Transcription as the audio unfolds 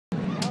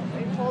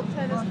old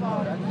tennis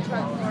ball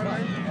truck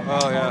forward.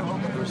 Oh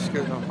yeah, we're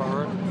scooting on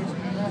forward.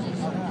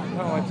 I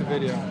don't like the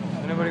video.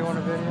 Anybody want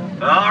a video?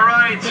 All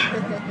right. I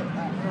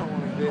don't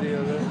want to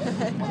video this.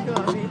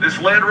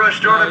 This land rush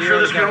start, I'm sure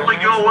this can only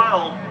go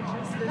well.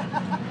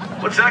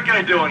 What's that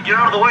guy doing? Get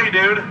out of the way,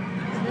 dude.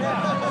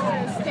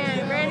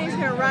 Stand. Randy's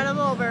gonna run him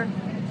over.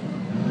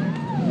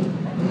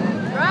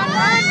 Run,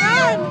 run,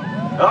 run!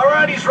 All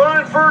right, he's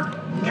running for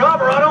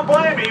cover. I don't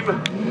blame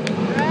him.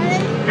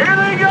 Ready? Here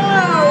they go!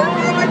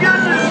 Oh my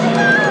goodness!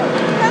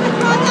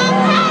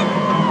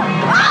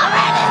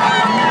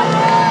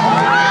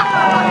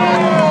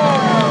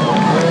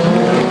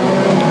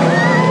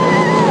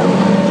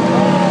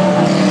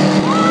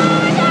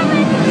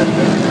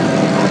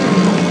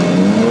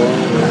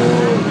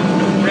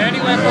 Randy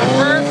went from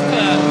first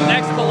to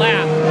next to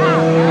last.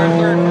 Or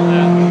third to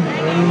last.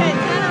 Randy hit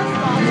tennis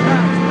ball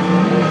truck.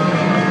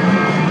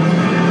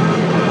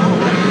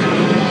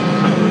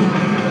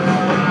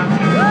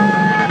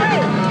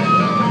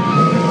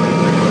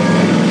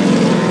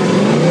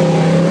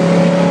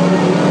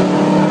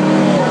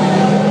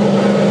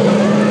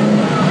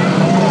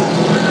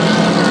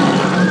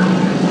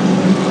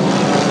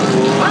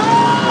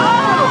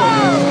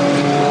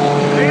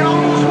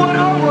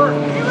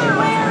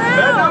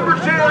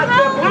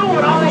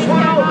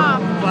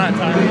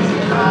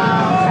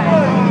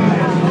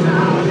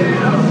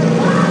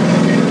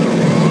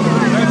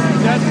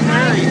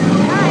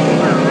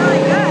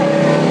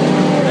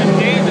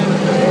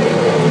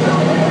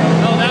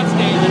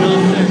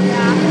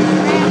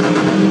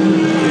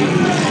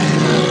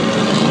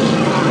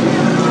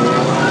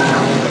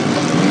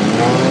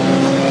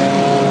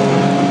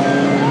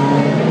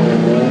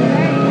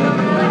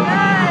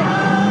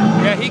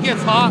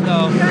 It's hot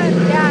though. Yeah,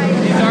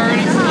 he's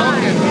already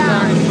smoking. He's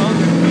already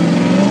smoking.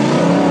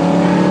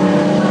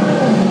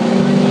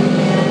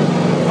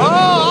 Oh,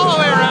 all the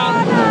way around.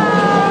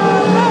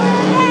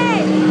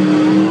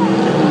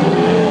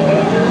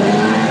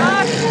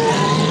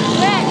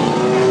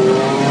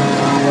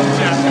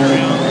 Jack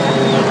around.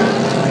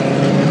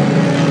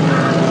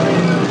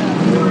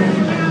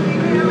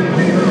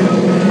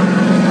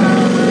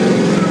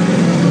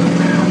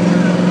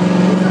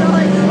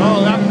 Oh,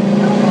 that.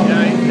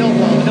 Yeah, he'll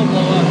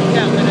blow up.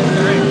 Yeah, finish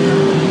the race.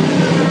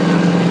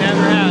 He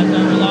never has.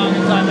 Ever long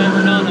as I've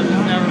ever known him,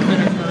 he's never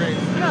finished the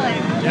race. Really?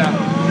 Yeah.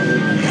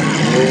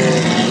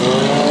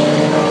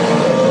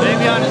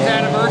 Maybe on his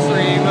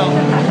anniversary he will.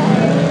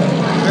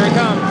 Here he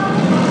comes.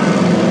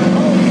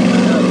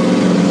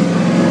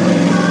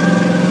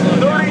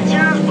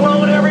 32's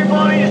blowing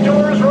everybody's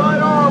doors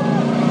right off.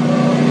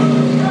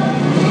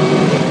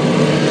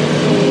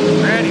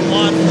 Randy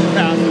wants to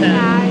pass 10.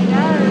 Yeah, he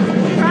does.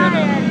 He's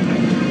trying.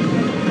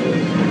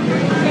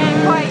 Can't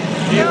quite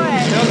do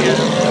it. He'll get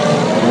it.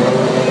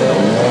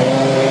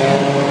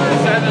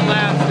 7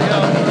 laps to go.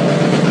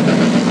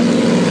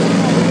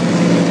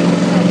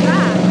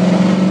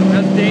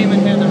 That's Damon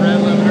hitting the red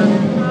limiter.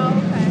 Oh,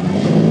 okay.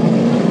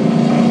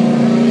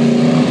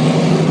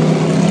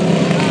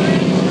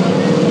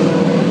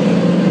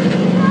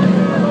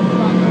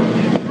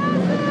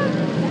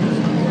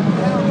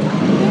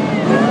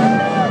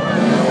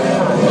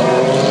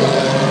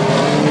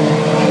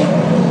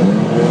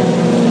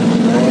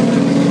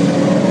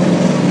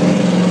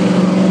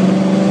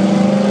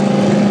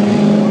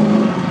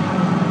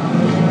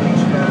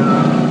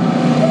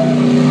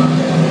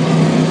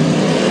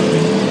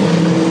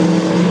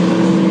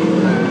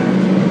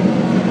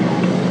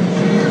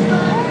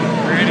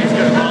 Randy's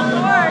gonna go.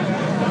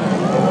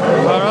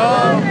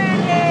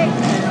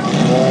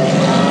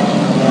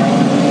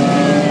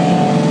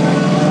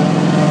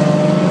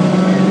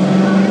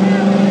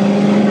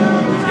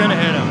 He's gonna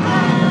hit him.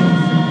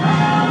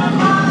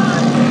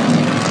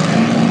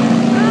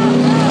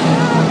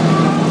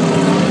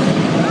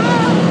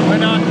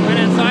 Went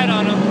inside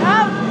on him.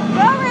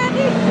 Go,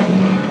 Randy!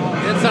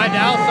 Inside to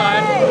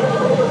outside.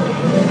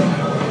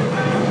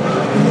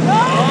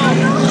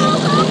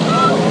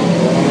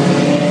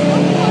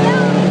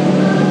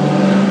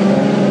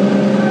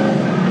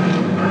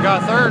 Got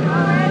third.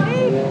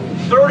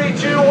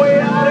 32 way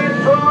out in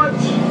front.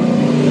 He's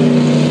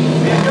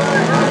got a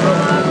half a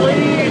lap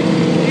lead.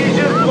 He's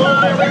just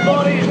blowing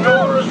everybody's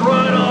doors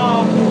right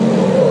off.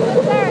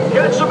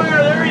 Get some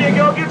air. There you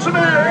go. Get some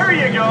air. There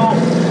you go.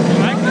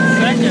 Mike is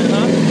second,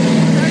 huh?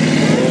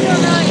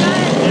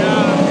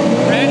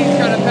 Yeah. Randy's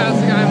trying to pass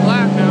the guy in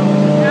black now.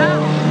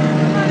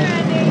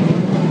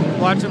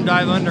 Watch him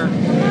dive under.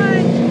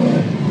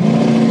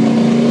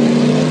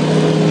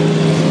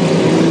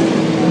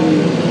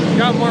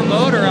 Got more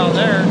motor out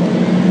there.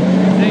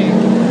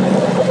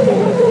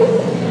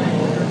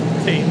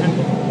 Damon.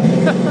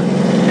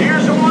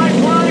 Here's a white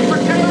flag for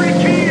Terry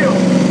Kuehl.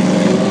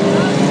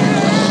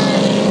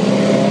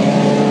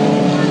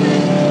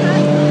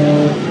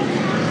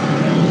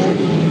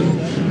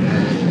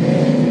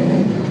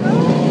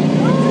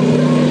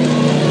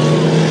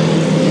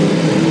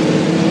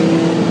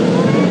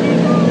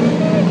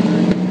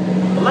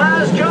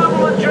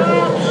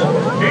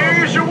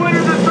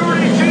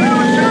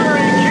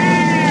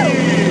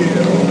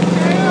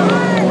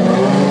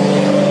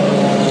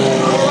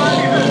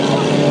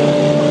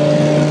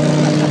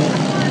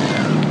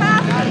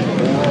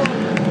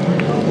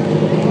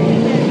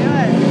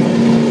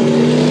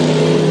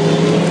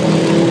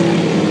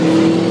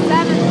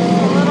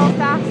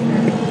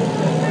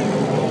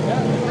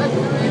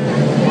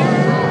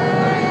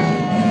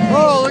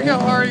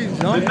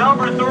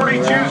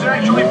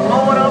 actually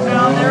blowing up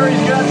down there.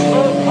 He's got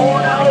smoke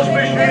pouring out his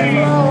machine.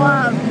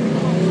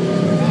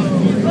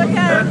 Look at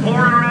That him.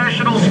 poor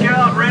international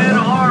scout ran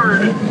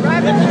hard.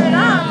 Driving it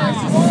on.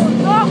 There's just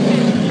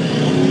smoking.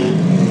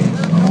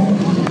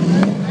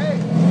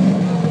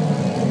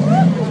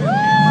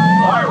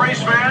 All right,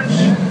 race fans.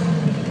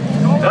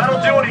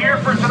 That'll do it here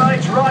for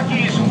tonight's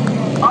Rockies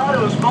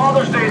Autos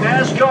Father's Day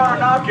NASCAR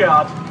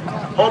Knockout.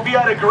 Hope you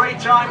had a great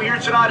time here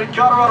tonight at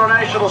Colorado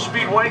National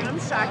Speedway.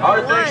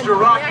 Our thanks to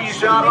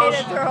Rockies Autos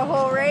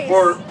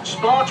for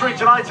sponsoring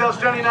tonight's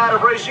outstanding night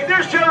of racing.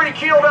 There's Terry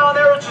Kuehl down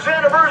there. It's his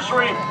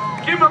anniversary.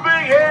 Give him a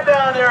big hand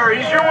down there.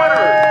 He's your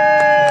winner.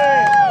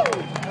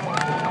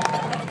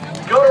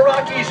 Go to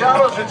Rockies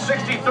Autos at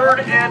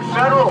 63rd and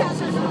Federal.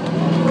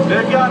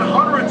 They've got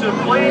hundreds of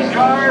clean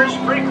cars,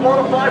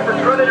 pre-qualified for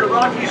credit at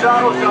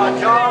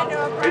RockiesAutos.com.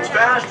 It's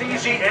fast,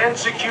 easy, and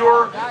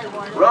secure.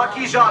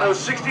 Rockies Autos,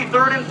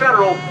 63rd and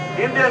Federal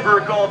in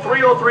Denver. Call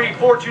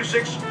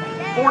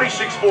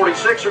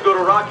 303-426-4646 or go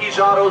to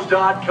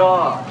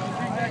RockiesAutos.com.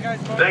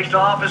 Thanks to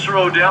Officer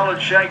Odell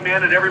and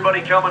Shagman and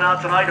everybody coming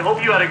out tonight.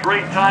 Hope you had a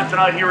great time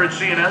tonight here at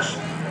CNS.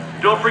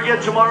 Don't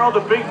forget tomorrow,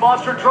 the big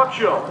monster truck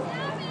show.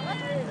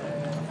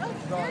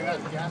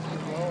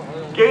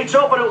 Gates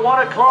open at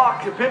 1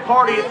 o'clock, the pit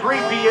party at 3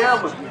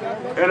 p.m.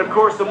 And of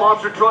course, the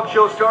monster truck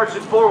show starts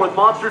at 4 with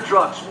monster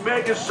trucks,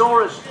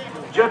 Megasaurus,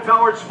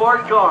 jet-powered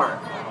smart car,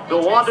 the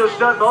Wando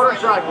stunt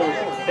motorcycles,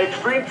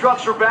 Xtreme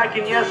trucks are back,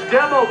 and yes,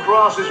 Demo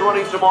Cross is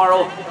running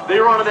tomorrow. They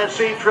run on that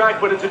same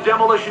track, but it's a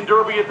demolition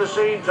derby at the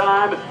same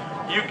time.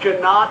 You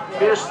cannot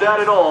miss that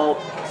at all.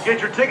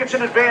 Get your tickets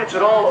in advance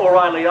at all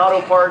O'Reilly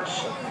Auto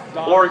Parts,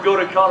 or go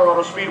to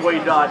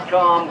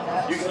coloradospeedway.com.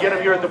 You can get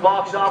them here at the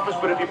box office,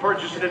 but if you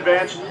purchase in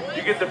advance,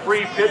 you get the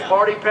free pit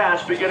party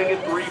pass beginning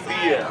at 3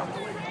 p.m.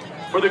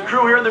 For the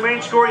crew here in the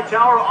main scoring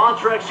tower,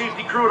 on-track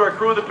safety crew and our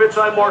crew in the pits,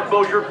 I'm Mark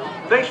Mosier.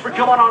 Thanks for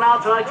coming on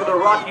out tonight to the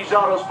Rockies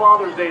Autos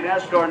Father's Day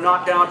NASCAR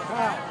Knockout.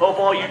 Hope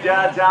all you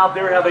dads out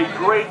there have a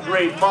great,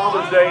 great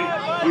Father's Day.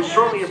 We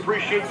certainly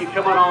appreciate you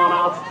coming on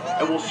out,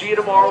 and we'll see you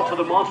tomorrow for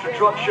the Monster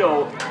Truck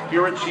Show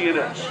here at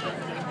CNS.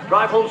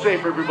 Drive home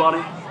safe,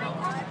 everybody.